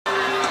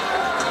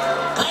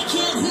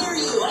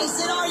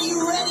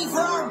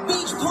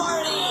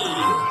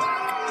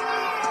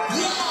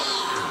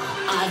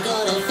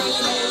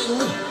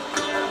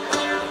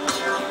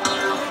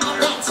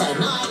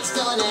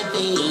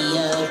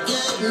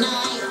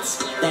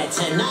that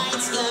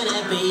tonight's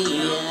gonna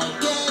be a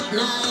good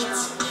night.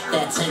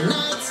 That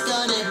tonight's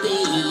gonna be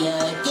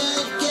a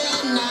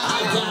good night.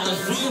 I got a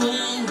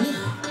feeling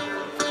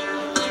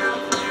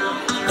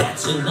that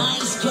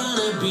tonight's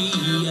gonna be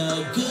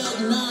a good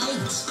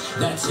night.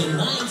 That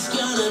tonight's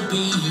gonna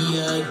be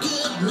a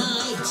good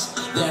night.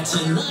 That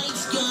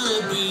tonight's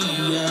gonna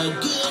be a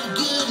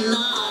good night.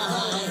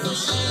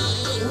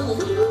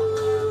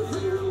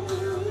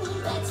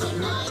 That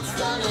tonight's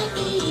gonna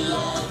be a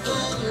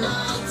good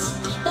night.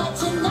 That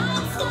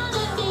tonight's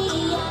gonna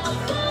be a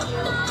good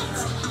night.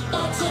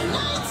 That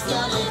tonight's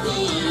gonna be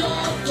a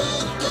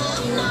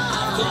good night.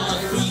 I've got a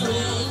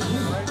feeling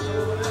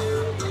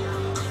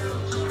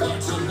that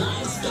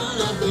tonight's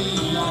gonna be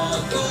a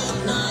good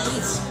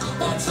night.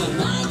 That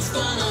tonight's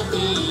gonna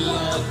be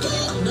a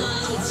good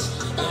night.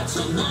 That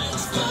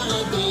tonight's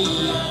gonna be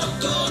a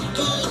good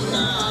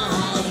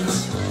night.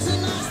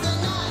 Tonight's the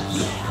night,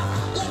 yeah.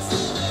 Let's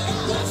live it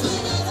up, let's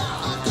live it up.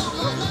 I've got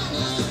my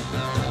money.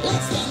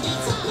 Let's spend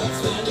it up, let's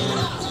spend it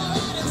up. Go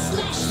out and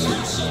smash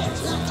it,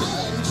 like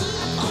OMG,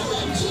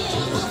 OMG.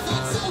 Off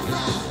that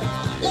sofa,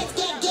 let's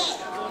get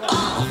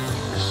off.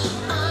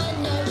 I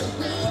know that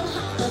we'll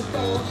have a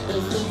ball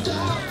if we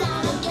get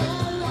down and go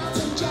out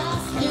and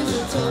just lose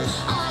it all.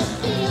 I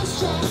feel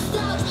stressed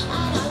out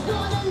and I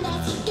wanna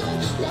let it go.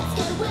 Let's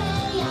get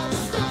way out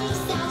of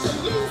space, down to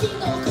losing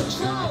all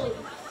control.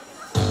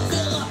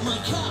 Fill up my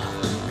cup,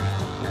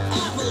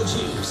 apple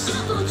juice.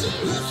 Apple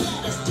juice. Look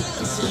at us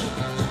dancing,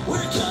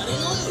 we're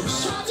cutting loose.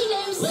 Cutting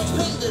loose. Let's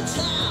paint the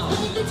town.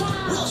 Paint the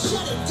town. We'll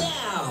shut it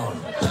down.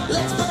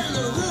 Let's burn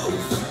the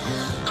roof,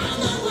 and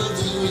then we'll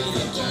do it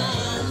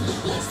again.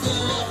 Let's do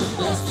it,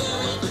 let's do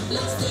it,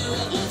 let's do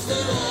it, let's do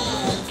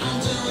it. And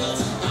do it,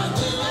 and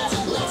do it.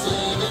 Let's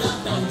live it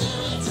up and do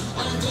it,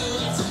 and do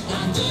it,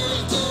 and do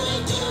it, do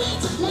it, do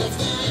it. Let's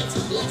do it,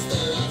 let's do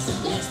it,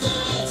 let's do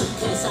it.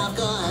 'Cause I've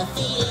got a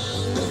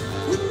feeling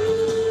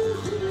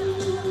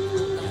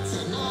that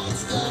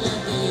tonight's gonna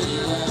be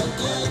a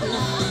good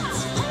night.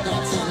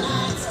 That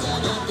tonight's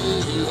gonna be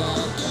a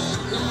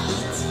good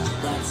night.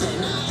 That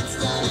tonight's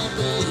gonna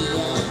be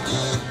a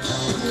good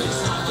night.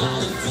 'Cause I've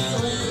got a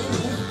feeling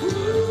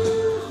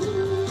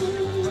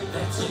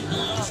that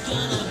tonight's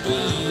gonna